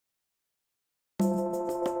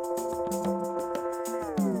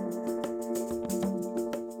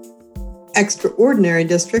Extraordinary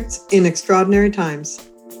Districts in Extraordinary Times.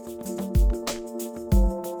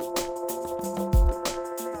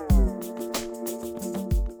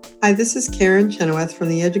 Hi, this is Karen Chenoweth from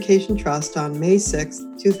the Education Trust on May 6,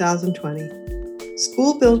 2020.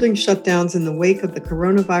 School building shutdowns in the wake of the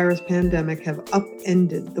coronavirus pandemic have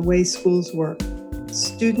upended the way schools work.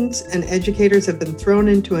 Students and educators have been thrown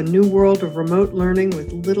into a new world of remote learning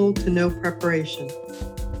with little to no preparation.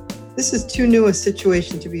 This is too new a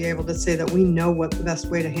situation to be able to say that we know what the best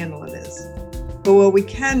way to handle it is. But what we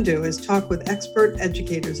can do is talk with expert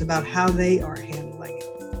educators about how they are handling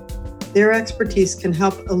it. Their expertise can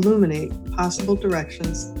help illuminate possible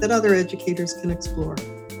directions that other educators can explore.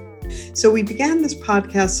 So we began this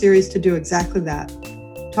podcast series to do exactly that.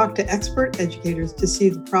 Talk to expert educators to see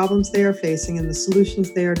the problems they are facing and the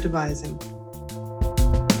solutions they are devising.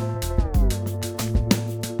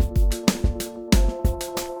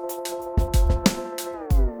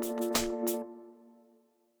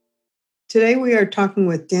 Today we are talking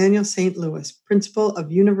with Daniel St. Louis, principal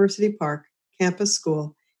of University Park Campus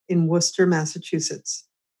School in Worcester, Massachusetts.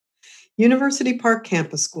 University Park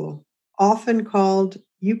Campus School, often called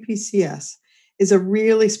UPCS, is a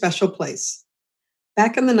really special place.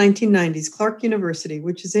 Back in the 1990s, Clark University,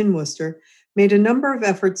 which is in Worcester, made a number of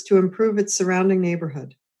efforts to improve its surrounding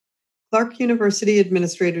neighborhood. Clark University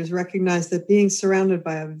administrators recognized that being surrounded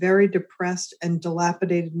by a very depressed and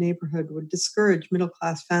dilapidated neighborhood would discourage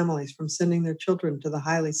middle-class families from sending their children to the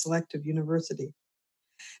highly selective university.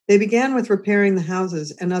 They began with repairing the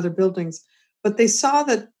houses and other buildings, but they saw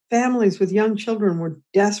that families with young children were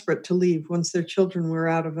desperate to leave once their children were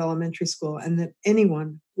out of elementary school, and that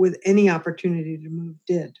anyone with any opportunity to move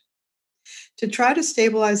did. To try to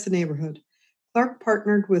stabilize the neighborhood, Clark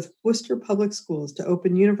partnered with Worcester Public Schools to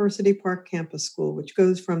open University Park Campus School, which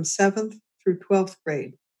goes from 7th through 12th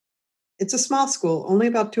grade. It's a small school, only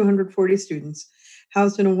about 240 students,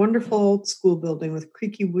 housed in a wonderful old school building with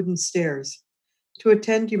creaky wooden stairs. To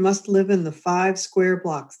attend, you must live in the 5 square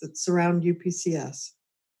blocks that surround UPCS.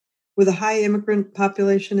 With a high immigrant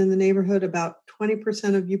population in the neighborhood, about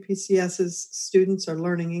 20% of UPCS's students are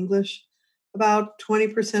learning English, about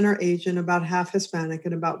 20% are Asian, about half Hispanic,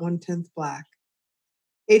 and about 1/10 Black.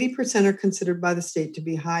 80% are considered by the state to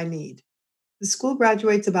be high need. The school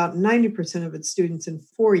graduates about 90% of its students in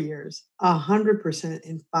 4 years, 100%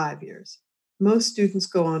 in 5 years. Most students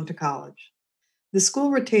go on to college. The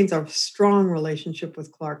school retains a strong relationship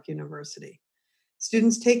with Clark University.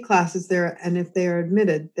 Students take classes there, and if they are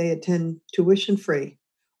admitted, they attend tuition free.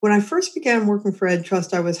 When I first began working for Ed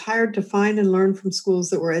Trust, I was hired to find and learn from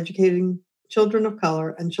schools that were educating children of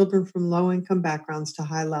color and children from low-income backgrounds to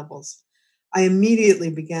high levels. I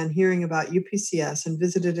immediately began hearing about UPCS and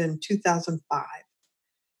visited in 2005.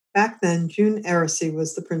 Back then, June Aracey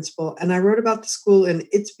was the principal, and I wrote about the school in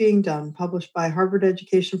It's Being Done, published by Harvard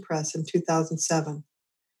Education Press in 2007.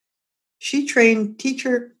 She trained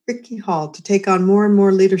teacher Ricky Hall to take on more and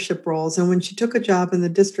more leadership roles, and when she took a job in the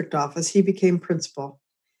district office, he became principal.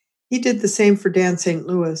 He did the same for Dan St.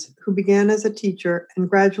 Louis, who began as a teacher and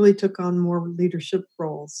gradually took on more leadership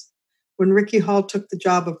roles. When Ricky Hall took the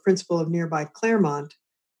job of principal of nearby Claremont,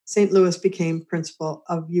 St. Louis became principal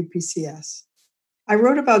of UPCS. I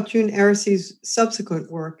wrote about June Aracey's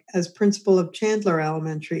subsequent work as principal of Chandler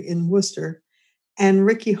Elementary in Worcester and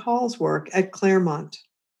Ricky Hall's work at Claremont.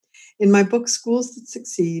 In my book, Schools That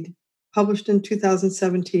Succeed, published in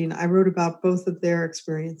 2017, I wrote about both of their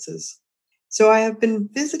experiences. So I have been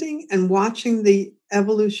visiting and watching the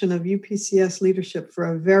evolution of UPCS leadership for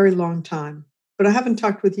a very long time. But I haven't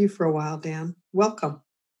talked with you for a while, Dan. Welcome.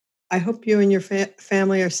 I hope you and your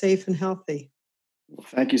family are safe and healthy. Well,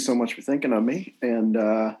 thank you so much for thinking of me. And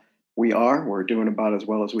we're doing about as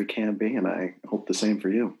well as we can be. And I hope the same for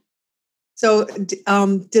you. So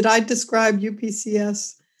did I describe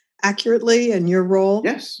UPCS accurately and your role?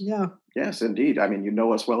 Yes. Yeah. Yes, indeed. I mean, you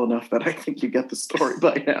know us well enough that I think you get the story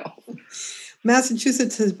by now.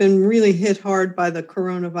 Massachusetts has been really hit hard by the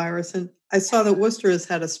coronavirus, and I saw that Worcester has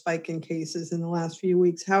had a spike in cases in the last few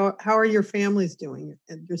weeks. How are your families doing,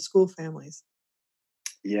 and your school families?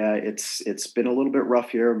 Yeah, it's been a little bit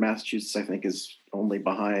rough here. Massachusetts, I think, is only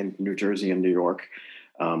behind New Jersey and New York,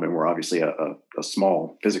 and we're obviously a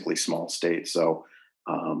small, physically small state. So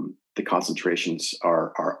the concentrations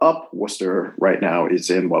are up. Worcester right now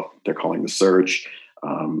is in what they're calling the surge.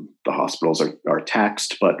 The hospitals are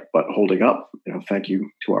taxed, but holding up. Thank you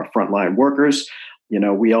to our frontline workers.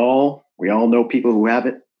 We all know people who have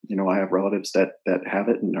it. I have relatives that have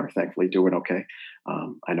it and are thankfully doing okay.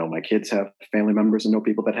 I know my kids have family members and know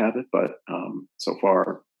people that have it, but so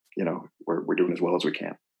far, we're doing as well as we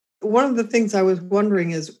can. One of the things I was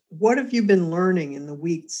wondering is what have you been learning in the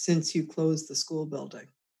weeks since you closed the school building?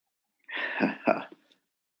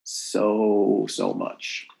 So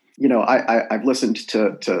much. I've listened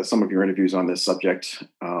to some of your interviews on this subject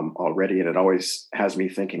already, and it always has me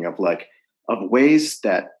thinking of ways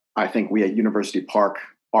that I think we at University Park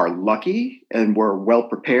are lucky and we're well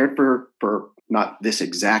prepared for not this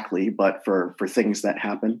exactly, but for things that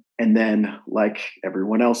happen. And then, like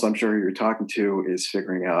everyone else, I'm sure you're talking to is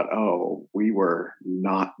figuring out, oh, we were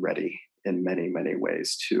not ready in many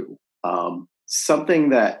ways too. Something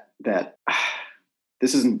that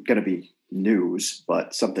this isn't going to be news,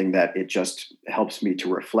 but something that it just helps me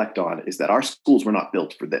to reflect on is that our schools were not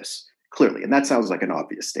built for this, clearly. And that sounds like an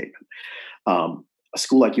obvious statement. A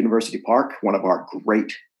school like University Park, one of our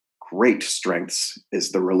great strengths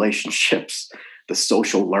is the relationships, the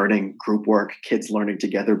social learning, group work, kids learning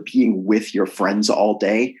together, being with your friends all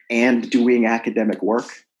day and doing academic work,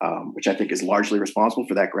 which I think is largely responsible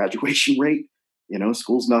for that graduation rate.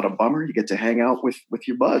 School's not a bummer. You get to hang out with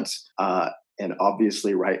your buds. And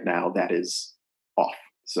obviously, right now, that is off.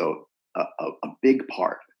 So a big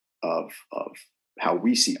part of how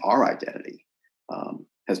we see our identity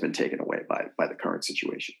has been taken away by the current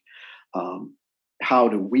situation. How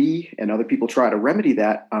do we and other people try to remedy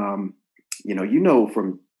that? From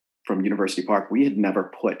University Park, we had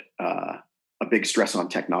never put a big stress on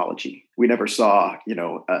technology. We never saw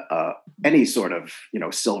any sort of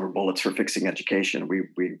silver bullets for fixing education.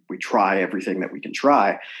 We try everything that we can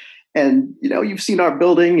try, and you've seen our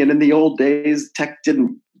building, and in the old days, tech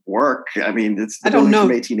didn't work. I mean, it's the I don't building know.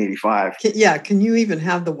 from 1885. Yeah, can you even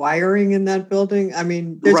have the wiring in that building? I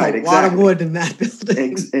mean, there's a Right, lot of exactly. wood in that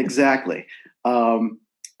building. Exactly.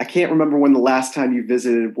 I can't remember when the last time you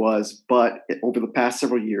visited was, but over the past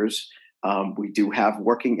several years, we do have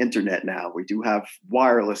working internet now. We do have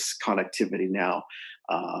wireless connectivity now.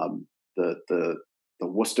 The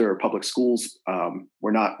Worcester Public Schools,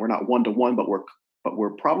 we're not 1-to-1, but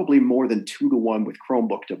we're probably more than 2-to-1 with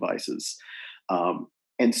Chromebook devices. Um,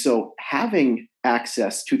 and so having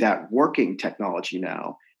access to that working technology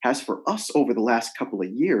now has for us over the last couple of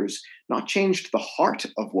years not changed the heart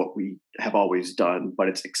of what we have always done, but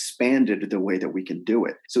it's expanded the way that we can do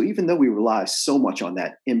it. So even though we rely so much on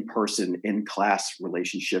that in-person, in-class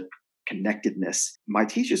relationship connectedness, my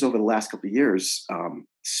teachers over the last couple of years,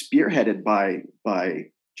 spearheaded by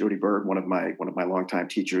Jody Bird, one of my longtime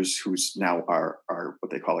teachers, who's now our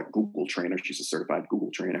what they call a Google trainer. She's a certified Google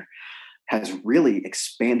trainer, has really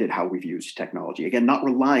expanded how we've used technology. Again, not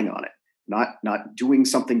relying on it, not doing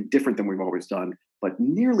something different than we've always done, but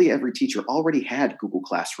nearly every teacher already had Google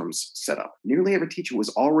Classrooms set up. Nearly every teacher was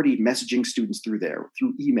already messaging students through there,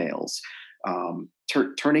 through emails,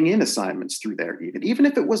 turning in assignments through there. Even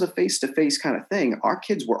if it was a face-to-face kind of thing, our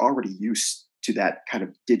kids were already used to that kind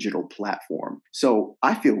of digital platform. So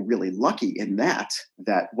I feel really lucky in that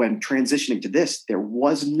when transitioning to this, there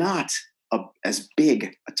was not as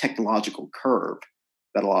big a technological curve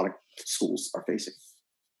that a lot of schools are facing.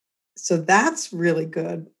 So that's really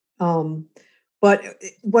good. Um, but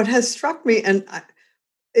what has struck me, and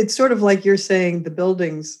it's sort of like you're saying the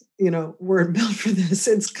buildings, weren't built for this.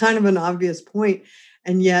 It's kind of an obvious point,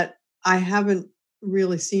 and yet I haven't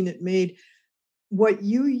really seen it made. What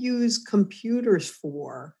you use computers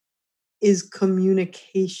for is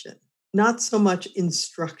communication, not so much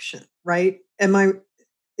instruction, right?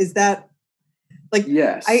 Is that like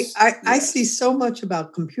Yes, I see yes, so much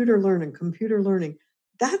about computer learning, computer learning.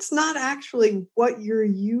 That's not actually what you're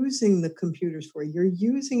using the computers for. You're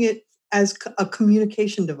using it as a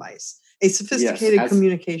communication device, a yes. sophisticated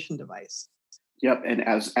communication device. Yep, and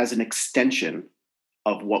as an extension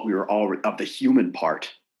of what we were already of the human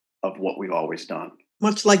part of what we've always done.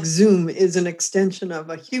 Much like Zoom is an extension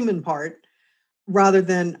of a human part rather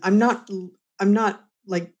than I'm not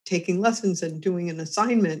like taking lessons and doing an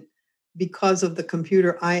assignment because of the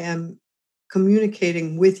computer. I am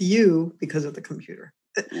communicating with you because of the computer.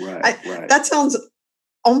 Right, I right. That sounds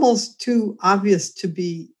almost too obvious to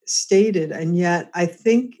be stated, and yet I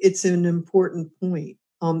think it's an important point.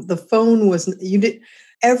 The phone was you did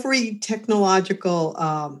every technological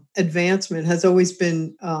advancement has always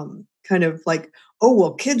been kind of like, oh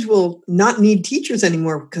well, kids will not need teachers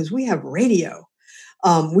anymore because we have radio,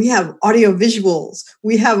 we have audio visuals,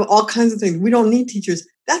 we have all kinds of things. We don't need teachers.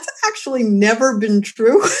 That's actually never been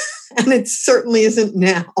true, and it certainly isn't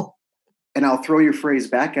now. And I'll throw your phrase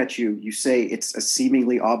back at you. You say it's a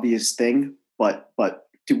seemingly obvious thing, but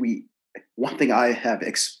do we? One thing I have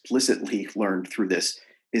explicitly learned through this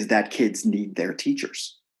is that kids need their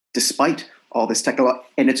teachers, despite all this technology.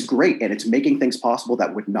 And it's great, and it's making things possible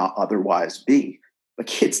that would not otherwise be. But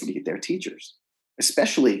kids need their teachers.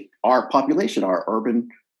 especially our population, our urban,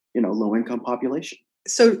 low income population.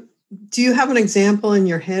 So, do you have an example in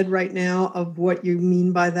your head right now of what you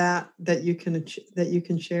mean by that you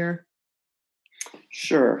can share?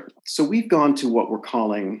 Sure. So we've gone to what we're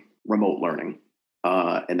calling remote learning,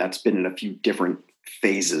 and that's been in a few different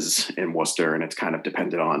phases in Worcester, and it's kind of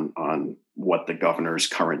depended on what the governor's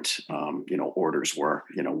current orders were.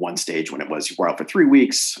 One stage when it was we're out for 3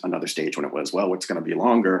 weeks, another stage when it was it's going to be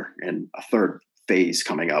longer, and a third phase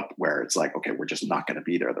coming up where it's like, okay, we're just not going to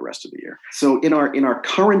be there the rest of the year. So in our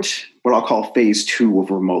current, what I'll call phase 2 of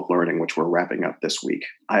remote learning, which we're wrapping up this week,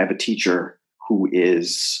 I have a teacher who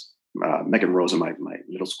is Megan Rosa, my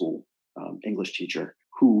middle school English teacher,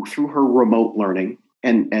 who through her remote learning,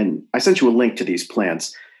 and I sent you a link to these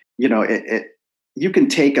plans. You can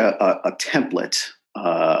take a template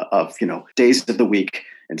of days of the week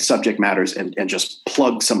and subject matters and just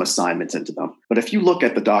plug some assignments into them. But if you look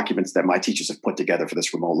at the documents that my teachers have put together for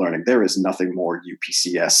this remote learning, there is nothing more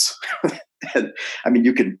UPCS. And, I mean,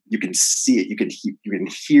 you can see it, you can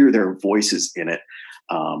hear their voices in it.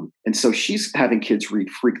 And so she's having kids read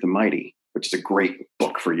Freak the Mighty, which is a great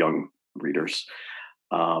book for young readers.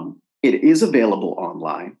 It is available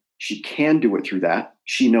online. She can do it through that.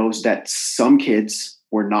 She knows that some kids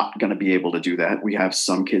were not going to be able to do that. We have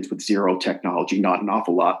some kids with zero technology, not an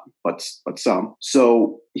awful lot, but some.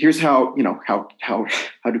 So here's how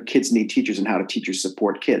do kids need teachers and how do teachers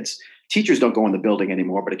support kids? Teachers don't go in the building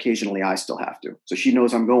anymore, but occasionally I still have to. So she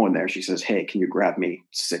knows I'm going there. She says, hey, can you grab me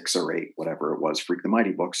 6 or 8, whatever it was, Freak the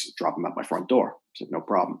Mighty books, drop them at my front door. I said, no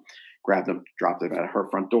problem. Grabbed them, dropped them at her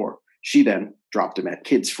front door. She then dropped them at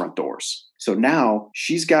kids' front doors. So now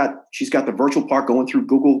she's got the virtual part going through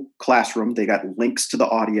Google Classroom. They got links to the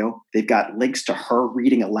audio. They've got links to her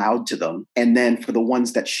reading aloud to them. And then for the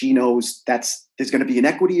ones that she knows there's going to be an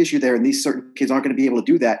equity issue there and these certain kids aren't going to be able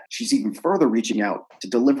to do that, she's even further reaching out to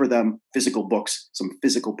deliver them physical books, some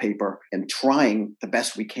physical paper, and trying the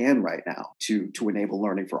best we can right now to enable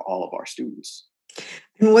learning for all of our students.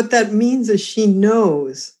 And what that means is she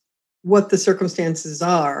knows what the circumstances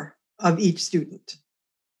are of each student.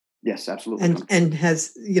 Yes, absolutely. And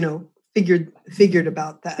has, figured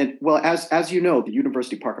about that. And well, as you know, the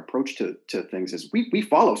University Park approach to things is we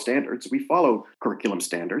follow standards, we follow curriculum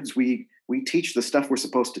standards, we teach the stuff we're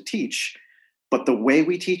supposed to teach, but the way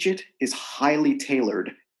we teach it is highly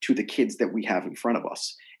tailored to the kids that we have in front of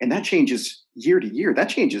us. And that changes year to year. That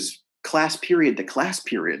changes class period to class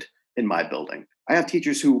period in my building. I have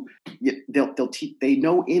teachers who they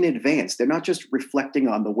know in advance. They're not just reflecting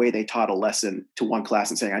on the way they taught a lesson to one class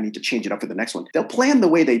and saying, I need to change it up for the next one. They'll plan the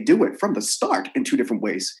way they do it from the start in 2 different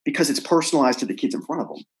ways because it's personalized to the kids in front of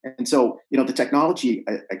them. And so, the technology,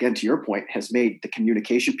 again, to your point, has made the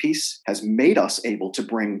communication piece, has made us able to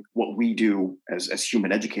bring what we do as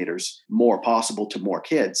human educators more possible to more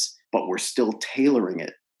kids, but we're still tailoring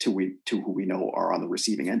it to who we know are on the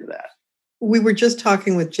receiving end of that. We were just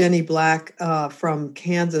talking with Jenny Black from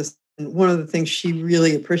Kansas. And one of the things she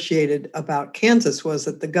really appreciated about Kansas was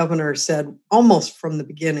that the governor said almost from the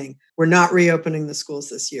beginning, we're not reopening the schools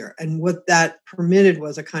this year. And what that permitted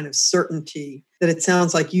was a kind of certainty that it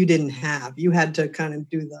sounds like you didn't have. You had to kind of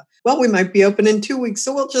do we might be open in 2 weeks.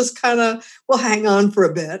 So we'll just we'll hang on for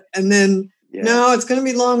a bit. And then, no, it's going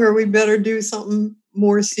to be longer. We better do something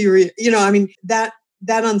more serious. That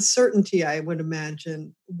uncertainty, I would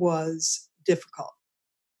imagine, was difficult.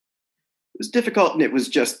 It was difficult, and it was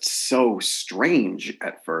just so strange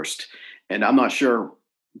at first. And I'm not sure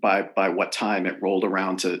by what time it rolled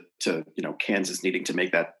around to Kansas needing to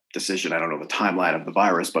make that decision. I don't know the timeline of the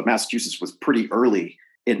virus, but Massachusetts was pretty early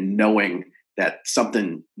in knowing that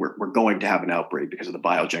we're going to have an outbreak because of the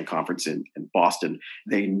Biogen conference in Boston.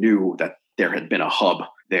 They knew that there had been a hub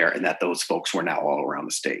there and that those folks were now all around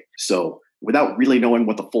the state. So without really knowing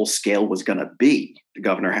what the full scale was going to be, the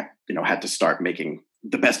governor had to start making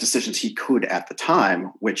the best decisions he could at the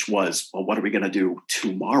time, which was, well, what are we going to do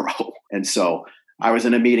tomorrow? And so I was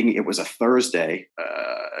in a meeting. It was a Thursday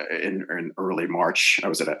in early March. I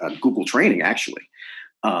was at a Google training, actually.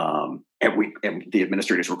 And the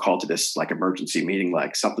administrators were called to this emergency meeting,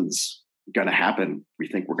 something's going to happen. We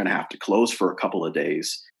think we're going to have to close for a couple of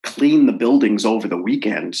days, clean the buildings over the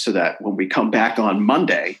weekend so that when we come back on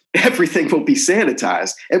Monday, everything will be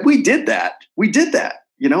sanitized. And we did that.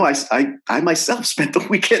 I myself spent the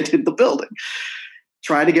weekend in the building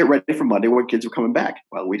trying to get ready for Monday when kids were coming back.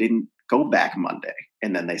 Well, we didn't go back Monday.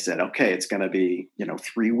 And then they said, okay, it's going to be,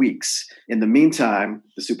 3 weeks. In the meantime,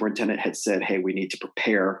 the superintendent had said, hey, we need to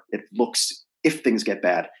prepare. It looks if things get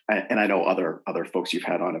bad, and I know other folks you've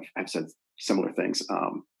had on have said similar things.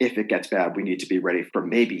 If it gets bad, we need to be ready for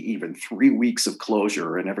maybe even 3 weeks of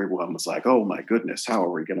closure. And everyone was like, "Oh my goodness, how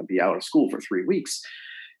are we going to be out of school for 3 weeks?"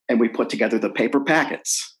 And we put together the paper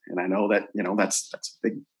packets. And I know that that's a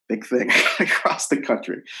big thing across the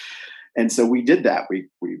country. And so we did that. We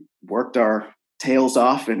worked our tails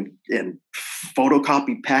off and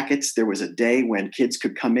photocopied packets. There was a day when kids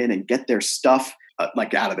could come in and get their stuff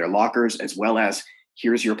like out of their lockers, as well as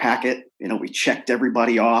here's your packet. We checked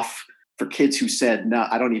everybody off. For kids who said, "No,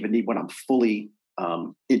 I don't even need one. I'm fully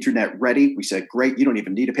internet ready," we said, "Great. You don't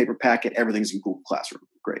even need a paper packet. Everything's in Google Classroom."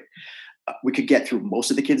 Great. We could get through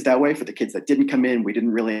most of the kids that way. For the kids that didn't come in, we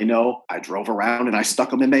didn't really know. I drove around and I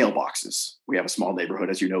stuck them in mailboxes. We have a small neighborhood,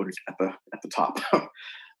 as you noted at the top.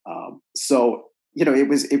 So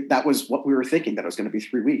that was what we were thinking, that it was going to be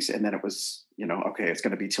 3 weeks, and then it was okay, it's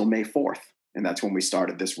going to be till May 4th, and that's when we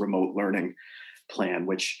started this remote learning plan.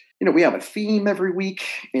 Which we have a theme every week,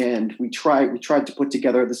 and we tried to put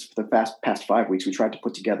together this for the past 5 weeks. We tried to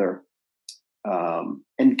put together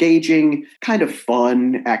engaging, kind of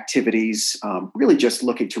fun activities, really just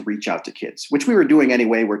looking to reach out to kids, which we were doing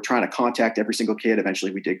anyway. We're trying to contact every single kid.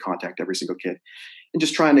 Eventually, we did contact every single kid, and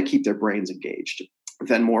just trying to keep their brains engaged.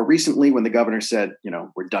 Then more recently, when the governor said,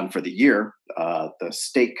 we're done for the year, the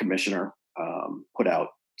state commissioner put out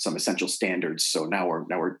some essential standards. So now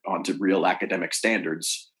we're on to real academic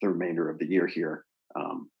standards the remainder of the year here,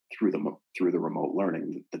 through the remote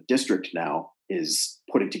learning. The district now is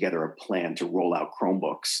putting together a plan to roll out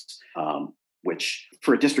Chromebooks, which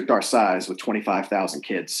for a district our size with 25,000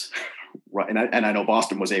 kids, right? And I know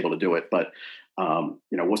Boston was able to do it, but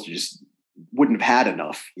Worcester just wouldn't have had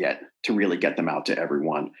enough yet to really get them out to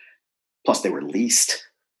everyone. Plus, they were leased,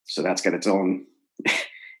 so that's got its own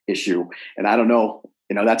issue. And I don't know,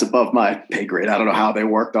 that's above my pay grade. I don't know how they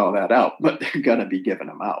worked all that out, but they're going to be giving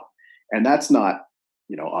them out, and that's not,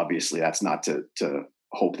 obviously, that's not to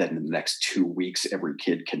hope that in the next 2 weeks every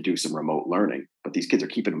kid can do some remote learning. But these kids are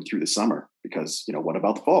keeping them through the summer because, what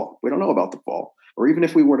about the fall? We don't know about the fall. Or even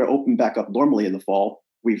if we were to open back up normally in the fall,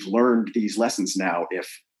 we've learned these lessons now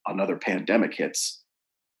if another pandemic hits,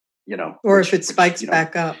 or if it spikes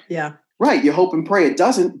back up. Yeah. Right. You hope and pray it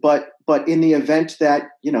doesn't. But in the event that,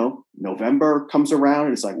 November comes around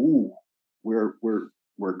and it's like, ooh, we're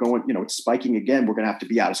going, it's spiking again. We're going to have to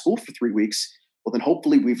be out of school for 3 weeks. Well, then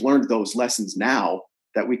hopefully we've learned those lessons now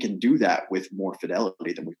that we can do that with more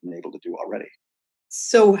fidelity than we've been able to do already.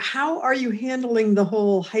 So how are you handling the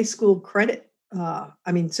whole high school credit?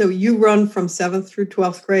 So you run from 7th through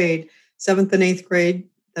 12th grade, 7th and 8th grade.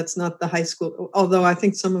 That's not the high school, although I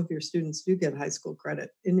think some of your students do get high school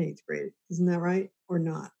credit in 8th grade. Isn't that right? Or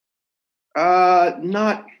not?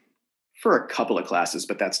 Not for a couple of classes,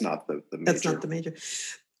 but that's not the major. That's not the major.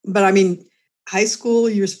 But high school,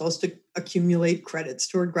 you're supposed to accumulate credits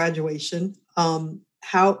toward graduation.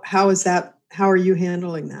 How is that? How are you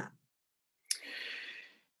handling that?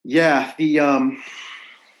 Yeah,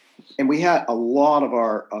 and we had a lot of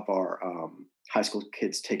our high school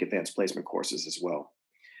kids take advanced placement courses as well.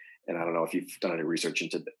 And I don't know if you've done any research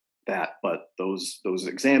into that, but those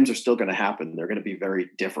exams are still going to happen. They're going to be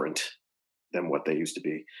very different than what they used to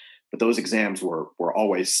be. But those exams were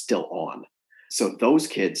always still on. So those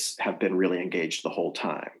kids have been really engaged the whole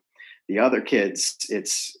time. The other kids,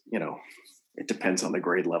 it's, it depends on the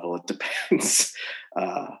grade level. It depends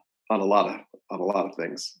on a lot of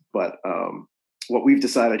things. But what we've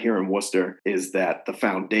decided here in Worcester is that the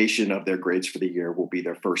foundation of their grades for the year will be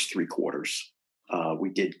their first 3 quarters. We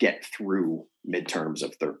did get through midterms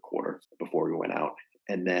of third quarter before we went out.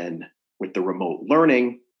 And then with the remote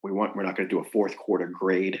learning, we're not going to do a fourth quarter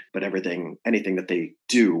grade, but anything that they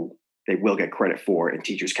do, they will get credit for, and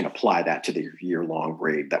teachers can apply that to their year-long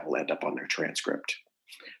grade that will end up on their transcript.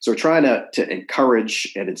 So we're trying to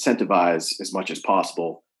encourage and incentivize as much as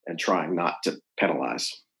possible and trying not to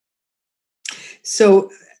penalize. So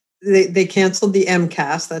they canceled the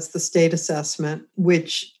MCAS, that's the state assessment,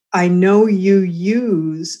 which I know you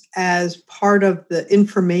use as part of the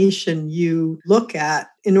information you look at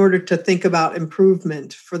in order to think about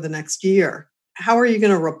improvement for the next year. How are you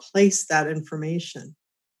going to replace that information?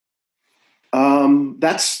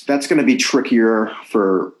 That's going to be trickier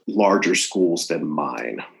for larger schools than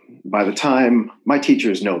mine. By the time my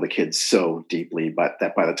teachers know the kids so deeply, but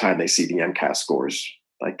that by the time they see the MCAS scores,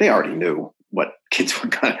 like they already knew what kids were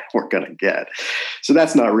going to get. So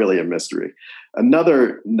that's not really a mystery.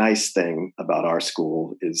 Another nice thing about our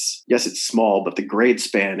school is, yes, it's small, but the grade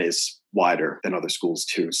span is wider than other schools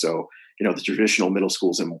too. So, the traditional middle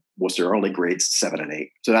schools in Worcester are only grades 7 and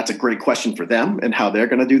 8. So that's a great question for them and how they're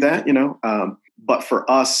going to do that, But for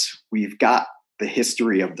us, we've got the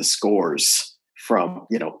history of the scores from,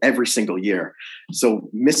 every single year. So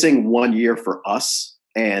missing 1 year for us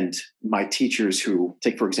and my teachers who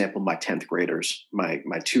take, for example, my 10th graders, my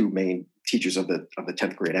two main teachers of the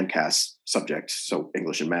 10th grade MCAS subject, so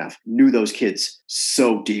English and math, knew those kids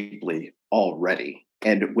so deeply already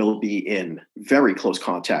and will be in very close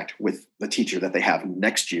contact with the teacher that they have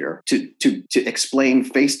next year to explain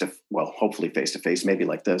hopefully face to face, maybe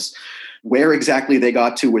like this, where exactly they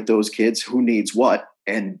got to with those kids, who needs what,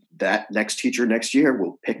 and that next teacher next year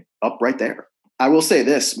will pick up right there. I will say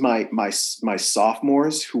this: my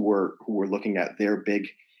sophomores who were looking at their big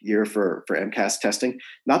year for MCAS testing.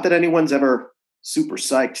 Not that anyone's ever super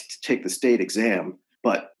psyched to take the state exam,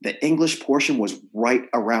 but the English portion was right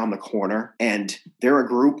around the corner, and they're a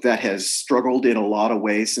group that has struggled in a lot of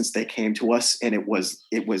ways since they came to us. And it was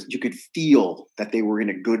you could feel that they were in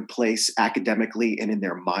a good place academically and in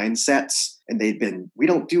their mindsets. And we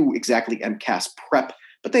don't do exactly MCAS prep,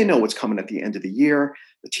 but they know what's coming at the end of the year.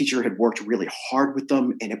 The teacher had worked really hard with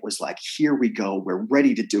them, and it was like, here we go, we're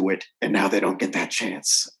ready to do it. And now they don't get that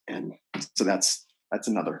chance. And so that's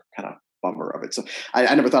another kind of bummer of it. So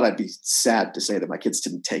I never thought I'd be sad to say that my kids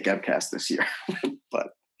didn't take MCAS this year, but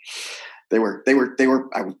they were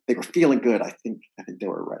feeling good. I think they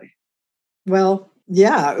were ready. Well,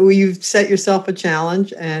 yeah, you've set yourself a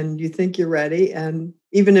challenge and you think you're ready. And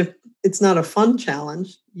even if it's not a fun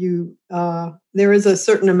challenge, there is a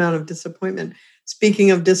certain amount of disappointment.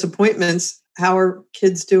 Speaking of disappointments, how are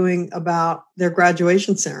kids doing about their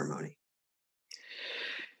graduation ceremony?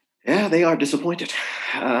 Yeah, they are disappointed.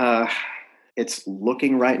 It's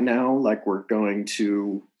looking right now like we're going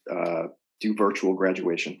to do virtual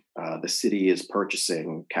graduation. The city is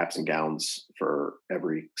purchasing caps and gowns for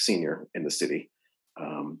every senior in the city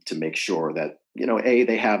to make sure that, A,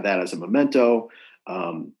 they have that as a memento.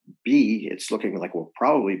 B, it's looking like we'll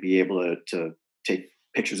probably be able to take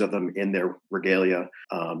pictures of them in their regalia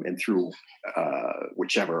and through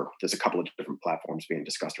whichever, there's a couple of different platforms being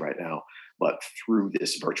discussed right now, but through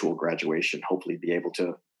this virtual graduation, hopefully be able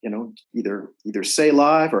to, either say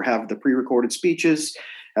live or have the pre-recorded speeches,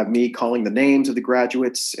 have me calling the names of the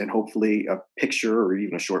graduates, and hopefully a picture or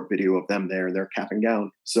even a short video of them there in their cap and gown.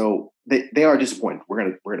 So they are disappointed.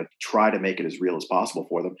 We're gonna try to make it as real as possible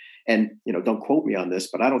for them. And don't quote me on this,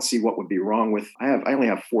 but I don't see what would be wrong with. I only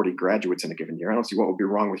have 40 graduates in a given year. I don't see what would be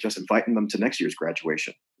wrong with just inviting them to next year's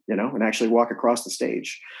graduation, and actually walk across the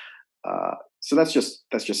stage. So that's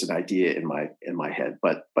just an idea in my head.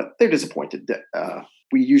 But they're disappointed.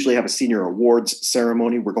 We usually have a senior awards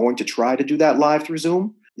ceremony. We're going to try to do that live through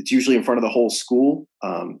Zoom. It's usually in front of the whole school.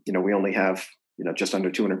 We only have just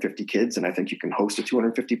under 250 kids, and I think you can host a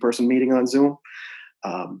 250 person meeting on Zoom.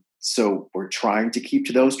 So we're trying to keep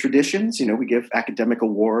to those traditions. We give academic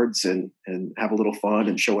awards and have a little fun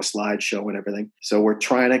and show a slideshow and everything. So we're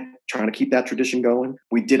trying to keep that tradition going.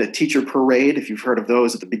 We did a teacher parade, if you've heard of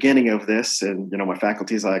those, at the beginning of this. And, my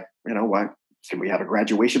faculty is like, why can we have a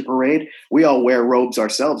graduation parade? We all wear robes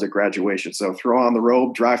ourselves at graduation. So throw on the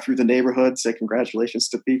robe, drive through the neighborhood, say congratulations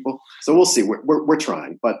to people. So we'll see. We're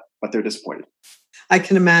trying, but they're disappointed. I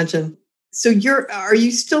can imagine. So are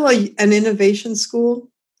you still an innovation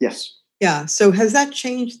school? Yes. Yeah. So has that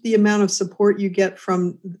changed the amount of support you get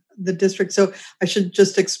from the district? So I should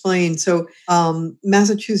just explain. So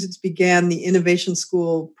Massachusetts began the Innovation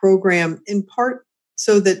School program in part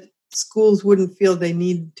so that schools wouldn't feel they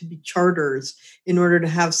need to be charters in order to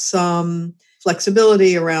have some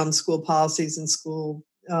flexibility around school policies and school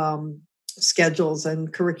schedules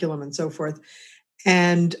and curriculum and so forth.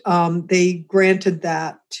 And they granted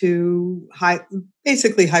that to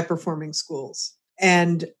basically high-performing schools.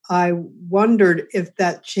 And I wondered if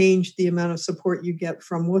that changed the amount of support you get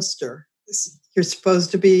from Worcester. You're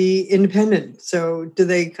supposed to be independent. So do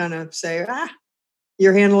they kind of say,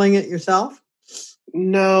 you're handling it yourself?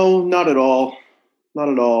 No, not at all. Not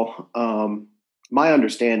at all. My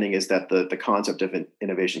understanding is that the concept of an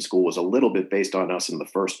innovation school was a little bit based on us in the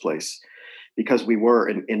first place, because we were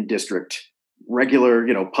an in-district, regular,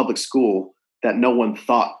 public school that no one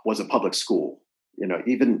thought was a public school.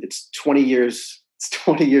 Even it's 20 years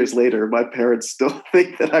later, my parents still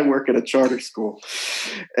think that I work at a charter school.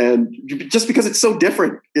 And just because it's so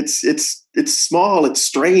different, it's small, it's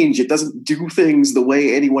strange, it doesn't do things the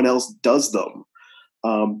way anyone else does them.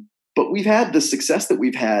 But we've had the success that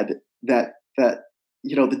we've had that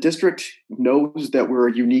the district knows that we're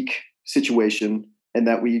a unique situation and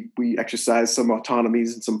that we exercise some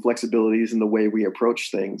autonomies and some flexibilities in the way we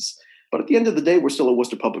approach things. But at the end of the day, we're still a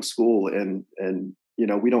Worcester public school, and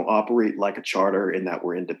we don't operate like a charter in that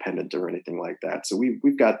we're independent or anything like that. So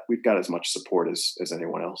we've got as much support as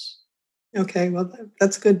anyone else. Okay, well,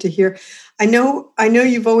 that's good to hear. I know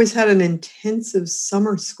you've always had an intensive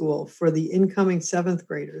summer school for the incoming 7th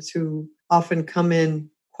graders who often come in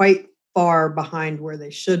quite far behind where they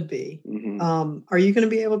should be. Hmm. Are you gonna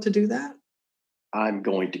be able to do that? I'm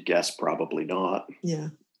going to guess probably not. Yeah.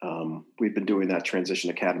 We've been doing that transition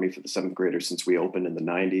academy for the seventh graders since we opened in the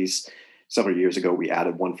 90s. Several years ago, we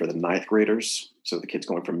added one for the ninth graders. So the kids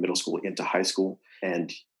going from middle school into high school.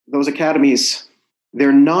 And those academies,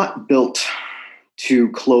 they're not built to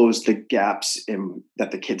close the gaps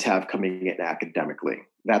that the kids have coming in academically.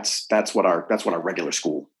 That's what our regular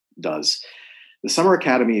school does. The summer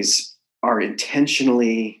academies are intentional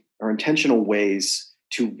ways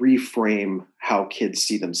to reframe how kids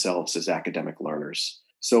see themselves as academic learners.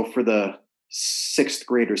 So for the sixth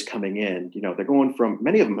graders coming in, they're going from,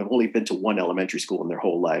 many of them have only been to one elementary school in their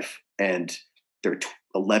whole life, and they're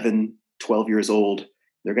 11, 12 years old.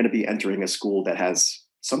 They're going to be entering a school that has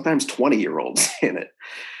sometimes 20-year-olds in it.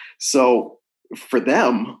 So for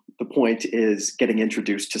them, the point is getting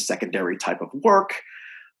introduced to secondary type of work,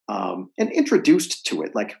 and introduced to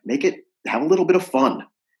it. Like, make it, have a little bit of fun.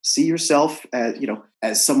 See yourself as,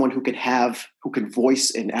 as someone who can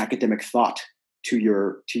voice an academic thought to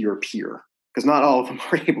your peer, because not all of them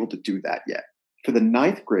are able to do that yet. For the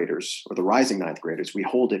ninth graders, or the rising ninth graders, we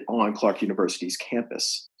hold it on Clark University's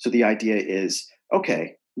campus. So the idea is,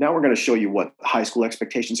 okay, now we're going to show you what high school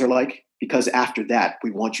expectations are like, because after that, we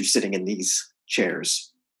want you sitting in these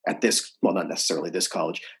chairs at this, well, not necessarily this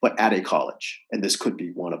college, but at a college. And this could be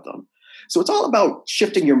one of them. So it's all about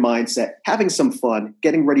shifting your mindset, having some fun,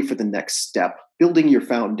 getting ready for the next step, building your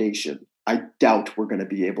foundation. I doubt we're going to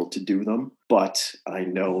be able to do them, but I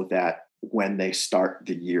know that when they start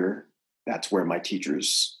the year, that's where my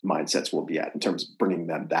teachers' mindsets will be at in terms of bringing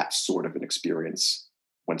them that sort of an experience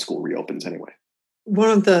when school reopens anyway. One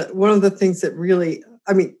of the things that really,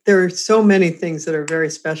 I mean, there are so many things that are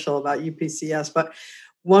very special about UPCS, but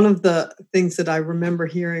one of the things that I remember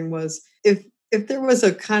hearing was if there was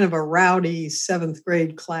a kind of a rowdy 7th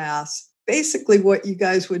grade class, basically what you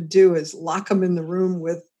guys would do is lock them in the room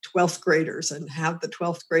with 12th graders and have the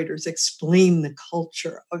 12th graders explain the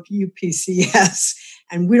culture of UPCS.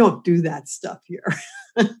 And we don't do that stuff here.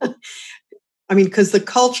 I mean, because the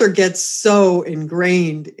culture gets so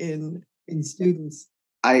ingrained in students.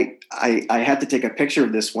 I had to take a picture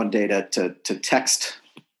of this one day to text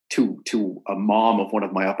to a mom of one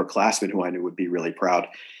of my upperclassmen who I knew would be really proud,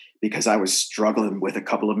 because I was struggling with a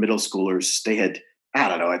couple of middle schoolers. They had, I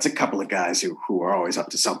don't know, it's a couple of guys who are always up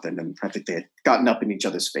to something, and I think they had gotten up in each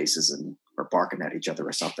other's faces and were barking at each other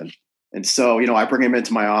or something. And so, I bring him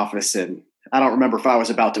into my office, and I don't remember if I was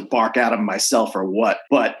about to bark at him myself or what,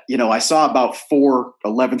 but, I saw about 4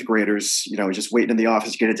 11th graders, just waiting in the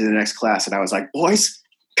office to get into the next class. And I was like, boys,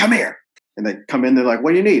 come here. And they come in, they're like,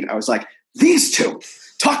 what do you need? I was like, these two,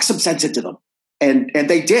 talk some sense into them. And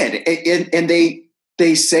they did. And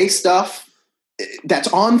they say stuff that's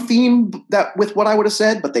on theme that with what I would have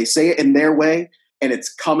said, but they say it in their way. And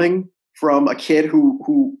it's coming from a kid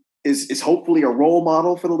who is hopefully a role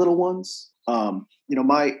model for the little ones.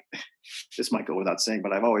 This might go without saying,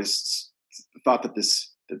 but I've always thought that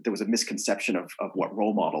there was a misconception of what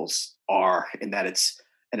role models are, and that it's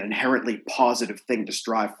an inherently positive thing to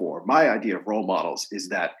strive for. My idea of role models is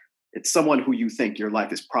that it's someone who you think your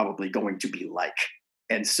life is probably going to be like.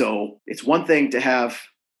 And so it's one thing to have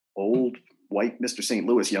old white Mr. St.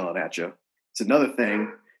 Louis yelling at you. It's another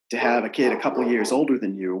thing to have a kid a couple of years older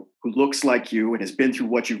than you who looks like you and has been through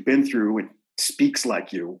what you've been through and speaks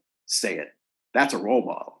like you say it. That's a role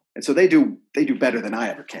model. And so they do better than I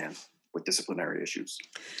ever can with disciplinary issues.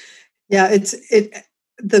 Yeah,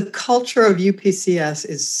 the culture of UPCS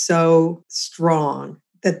is so strong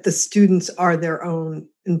that the students are their own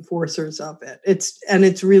enforcers of it.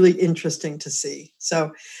 It's really interesting to see.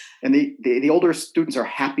 So, and the older students are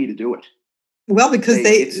happy to do it. Well, because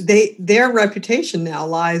their reputation now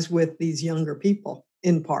lies with these younger people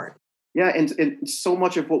in part. Yeah, and so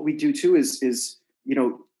much of what we do too is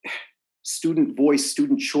student voice,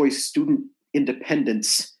 student choice, student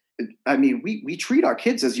independence. I mean, we treat our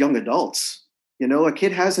kids as young adults. A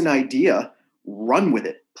kid has an idea, run with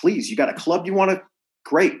it. Please, you got a club you want to,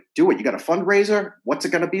 great, do it. You got a fundraiser, what's it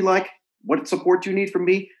going to be like? What support do you need from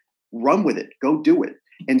me? Run with it, go do it.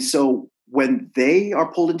 And so when they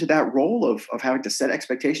are pulled into that role of having to set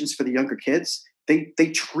expectations for the younger kids,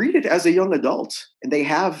 they treat it as a young adult, and they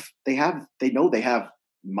know they have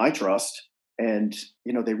my trust, and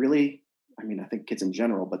they really, I mean, I think kids in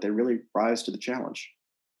general, but they really rise to the challenge.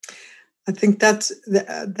 I think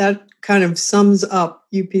that kind of sums up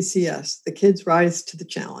UPCS. The kids rise to the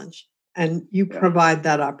challenge. and you Yeah. provide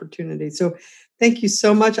that opportunity. So thank you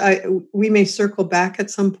so much. We may circle back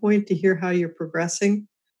at some point to hear how you're progressing.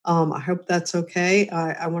 I hope that's okay.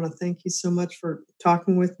 I want to thank you so much for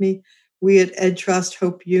talking with me. We at EdTrust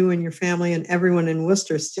hope you and your family and everyone in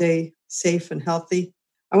Worcester stay safe and healthy.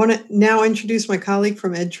 I want to now introduce my colleague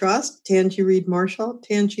from EdTrust, Tanji Reed Marshall.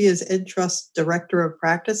 Tanji is EdTrust Director of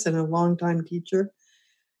Practice and a longtime teacher.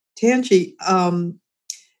 Tanji,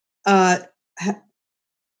 uh,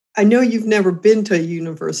 I know you've never been to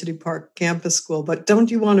University Park Campus School, but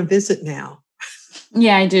don't you want to visit now?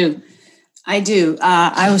 Yeah, I do. I do.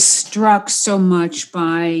 I was struck so much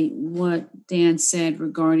by what Dan said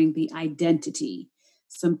regarding the identity,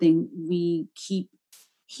 something we keep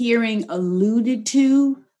hearing alluded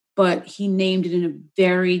to, but he named it in a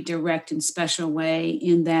very direct and special way,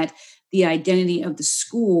 in that the identity of the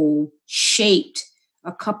school shaped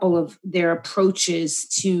a couple of their approaches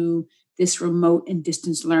to this remote and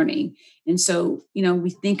distance learning. And so, we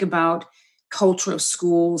think about culture of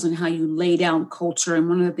schools and how you lay down culture. And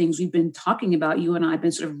one of the things we've been talking about, you and I have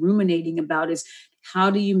been sort of ruminating about, is how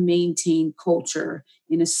do you maintain culture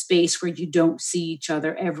in a space where you don't see each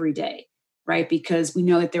other every day, right? Because we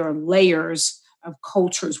know that there are layers of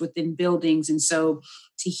cultures within buildings. And so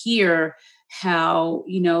to hear how,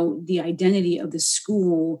 the identity of the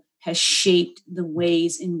school has shaped the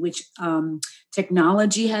ways in which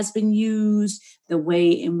technology has been used, the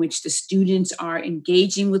way in which the students are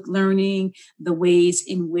engaging with learning, the ways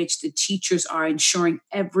in which the teachers are ensuring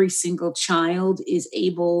every single child is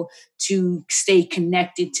able to stay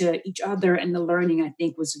connected to each other and the learning, I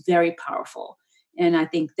think was very powerful. And I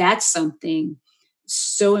think that's something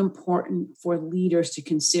so important for leaders to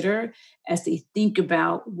consider as they think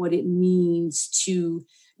about what it means to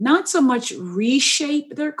not so much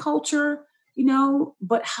reshape their culture,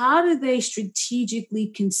 but how do they strategically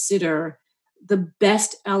consider the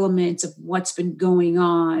best elements of what's been going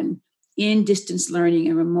on in distance learning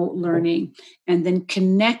and remote learning, and then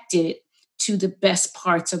connect it to the best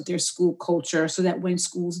parts of their school culture, so that when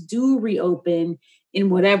schools do reopen in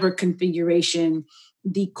whatever configuration,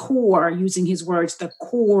 the core, using his words, the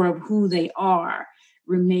core of who they are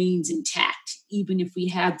remains intact, even if we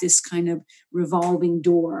have this kind of revolving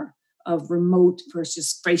door of remote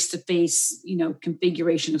versus face-to-face,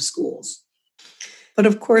 configuration of schools. But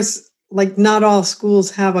of course, like, not all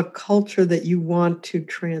schools have a culture that you want to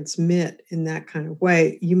transmit in that kind of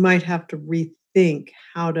way. You might have to rethink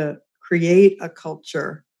how to create a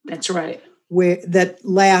culture That's right. that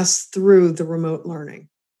lasts through the remote learning.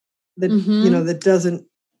 That Mhm.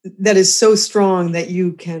 that is so strong that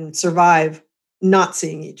you can survive not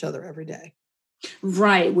seeing each other every day.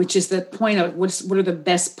 Right, which is the point of what are the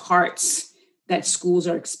best parts that schools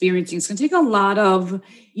are experiencing. It's going to take a lot of,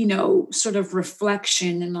 sort of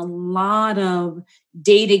reflection and a lot of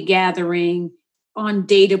data gathering on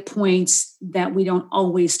data points that we don't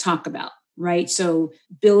always talk about, right? So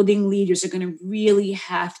building leaders are going to really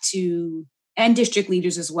have to, and district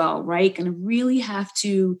leaders as well, right? Going to really have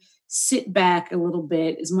to sit back a little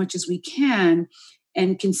bit as much as we can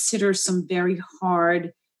and consider some very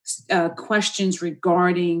hard questions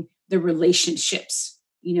regarding the relationships,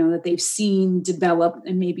 that they've seen develop,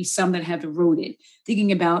 and maybe some that have eroded.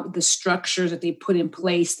 Thinking about the structures that they put in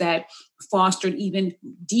place that fostered even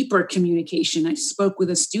deeper communication. I spoke with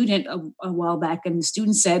a student a while back, and the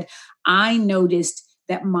student said, I noticed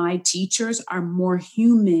that my teachers are more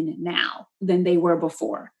human now than they were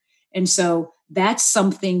before. And so that's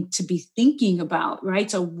something to be thinking about, right?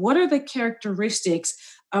 So, what are the characteristics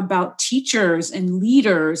about teachers and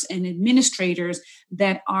leaders and administrators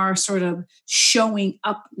that are sort of showing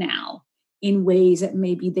up now in ways that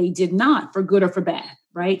maybe they did not, for good or for bad,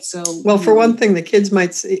 right? So, well, for one thing, the kids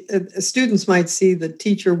might see, students might see the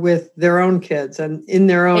teacher with their own kids and in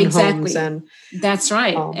their own homes, and that's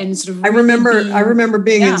right. And sort of I remember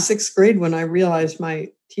being in 6th grade when I realized my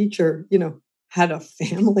teacher, had a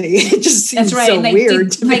family. It just seemed so weird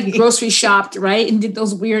to me. Grocery shopped, right? And did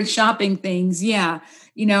those weird shopping things. Yeah.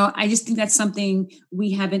 I just think that's something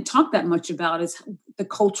we haven't talked that much about, is the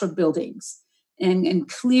culture of buildings. And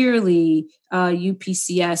clearly,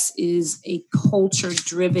 UPCS is a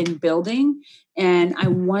culture-driven building. And I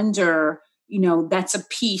wonder, that's a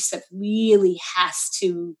piece that really has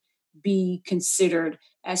to be considered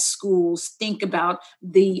as schools think about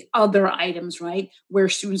the other items, right? Where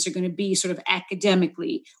students are going to be sort of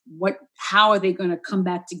academically, how are they going to come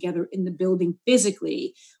back together in the building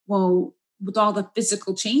physically? Well, with all the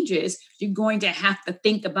physical changes, you're going to have to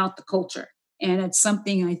think about the culture. And it's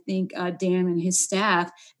something I think Dan and his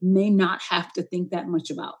staff may not have to think that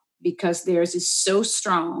much about, because theirs is so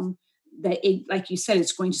strong that it, like you said,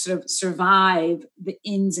 it's going to sort of survive the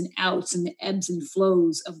ins and outs and the ebbs and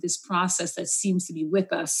flows of this process that seems to be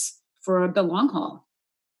with us for the long haul.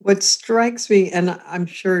 What strikes me, and I'm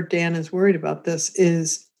sure Dan is worried about this,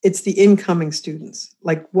 is it's the incoming students.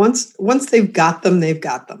 Like once they've got them, they've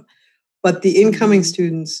got them. But the incoming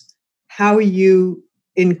students, how you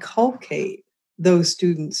inculcate those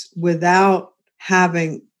students without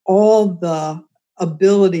having all the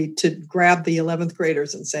ability to grab the 11th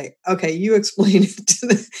graders and say, okay, you explain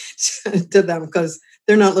it to them because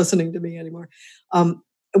they're not listening to me anymore.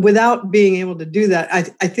 Without being able to do that,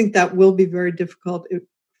 I think that will be very difficult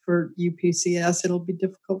for UPCS. It'll be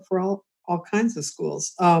difficult for all kinds of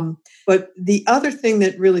schools. But the other thing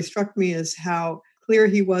that really struck me is how clear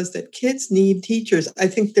he was that kids need teachers. I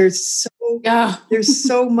think there's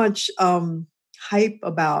so much hype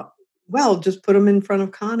about, well, just put them in front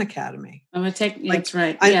of Khan Academy. That's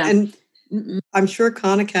right. And I'm sure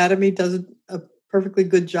Khan Academy does a perfectly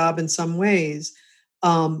good job in some ways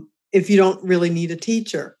if you don't really need a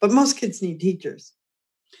teacher. But most kids need teachers.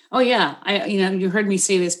 Oh, yeah. You heard me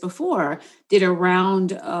say this before, did a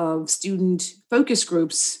round of student focus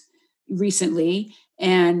groups recently,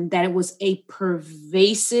 and that it was a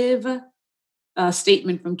pervasive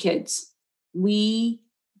statement from kids. We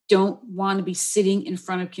don't want to be sitting in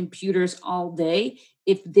front of computers all day.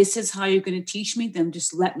 If this is how you're going to teach me, then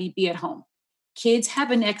just let me be at home. Kids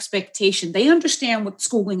have an expectation. They understand what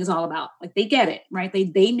schooling is all about. Like they get it, right?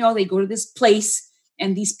 They know they go to this place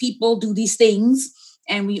and these people do these things.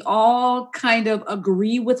 And we all kind of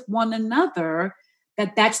agree with one another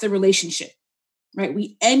that that's the relationship, right?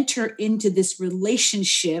 We enter into this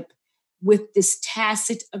relationship with this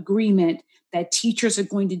tacit agreement that teachers are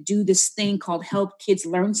going to do this thing called help kids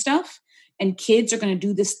learn stuff. And kids are going to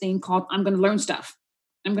do this thing called I'm going to learn stuff.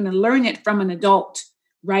 I'm going to learn it from an adult,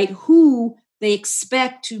 right? Who they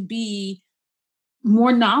expect to be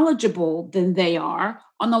more knowledgeable than they are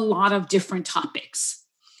on a lot of different topics.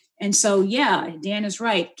 And so, yeah, Dan is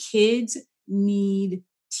right. Kids need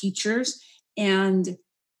teachers and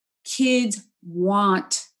kids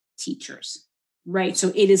want teachers, right?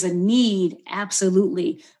 So it is a need,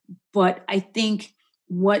 absolutely. But I think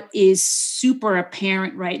what is super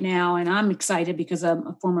apparent right now, and I'm excited because I'm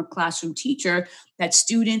a former classroom teacher, that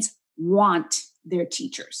students want their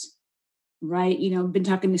teachers, right? I've been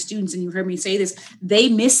talking to students and you heard me say this, they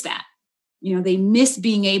miss that. They miss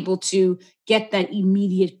being able to get that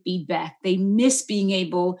immediate feedback. They miss being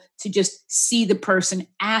able to just see the person,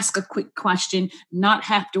 ask a quick question, not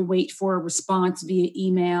have to wait for a response via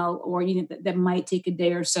email or that might take a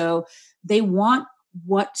day or so. They want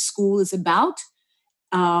what school is about,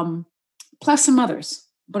 plus some others.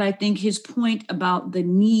 But I think his point about the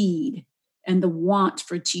need and the want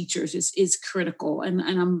for teachers is critical. And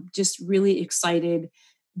I'm just really excited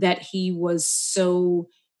that he was so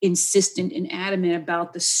insistent and adamant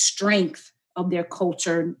about the strength of their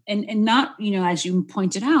culture and not, as you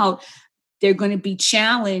pointed out, they're going to be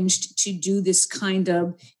challenged to do this kind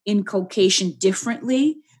of inculcation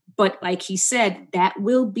differently. But like he said, that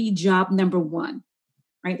will be job number one,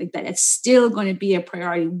 right? Like that's still going to be a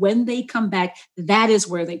priority. When they come back, that is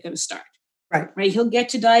where they're going to start. Right. He'll get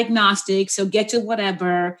to diagnostics, he'll get to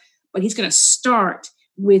whatever, but he's going to start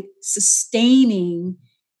with sustaining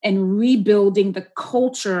and rebuilding the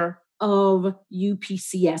culture of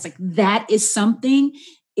UPCS. Like that is something,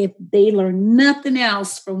 if they learn nothing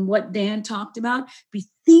else from what Dan talked about, be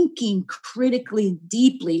thinking critically,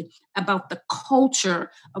 deeply about the culture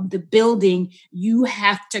of the building. You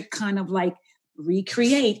have to kind of like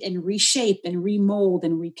recreate and reshape and remold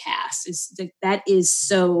and recast. That is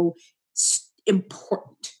so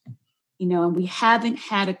important. And we haven't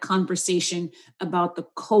had a conversation about the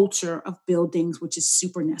culture of buildings, which is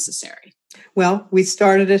super necessary. Well, we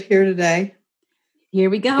started it here today.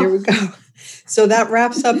 Here we go. So that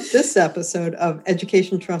wraps up this episode of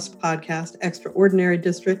Education Trust Podcast, Extraordinary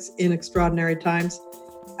Districts in Extraordinary Times.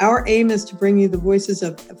 Our aim is to bring you the voices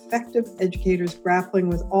of effective educators grappling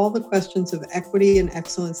with all the questions of equity and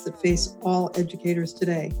excellence that face all educators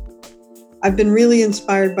today. I've been really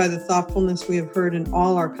inspired by the thoughtfulness we have heard in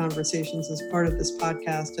all our conversations as part of this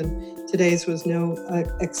podcast, and today's was no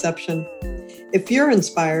exception. If you're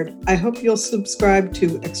inspired, I hope you'll subscribe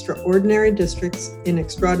to Extraordinary Districts in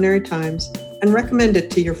Extraordinary Times and recommend it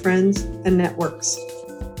to your friends and networks.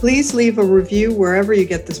 Please leave a review wherever you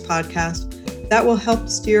get this podcast. That will help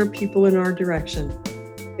steer people in our direction.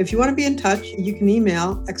 If you want to be in touch, you can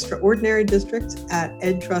email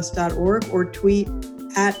extraordinarydistricts@edtrust.org or tweet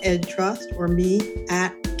 @edtrust or me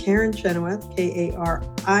 @Karen Chenoweth,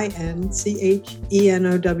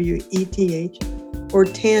 KarinChenoweth, or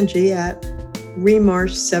Tangi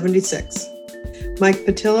Remarsh 76. Mike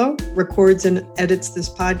Patillo records and edits this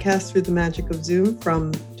podcast through the magic of Zoom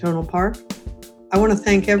from Tonal Park. I want to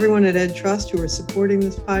thank everyone at Ed Trust who are supporting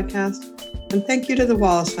this podcast, and thank you to the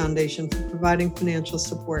Wallace Foundation for providing financial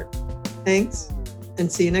support. Thanks,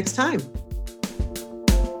 and see you next time.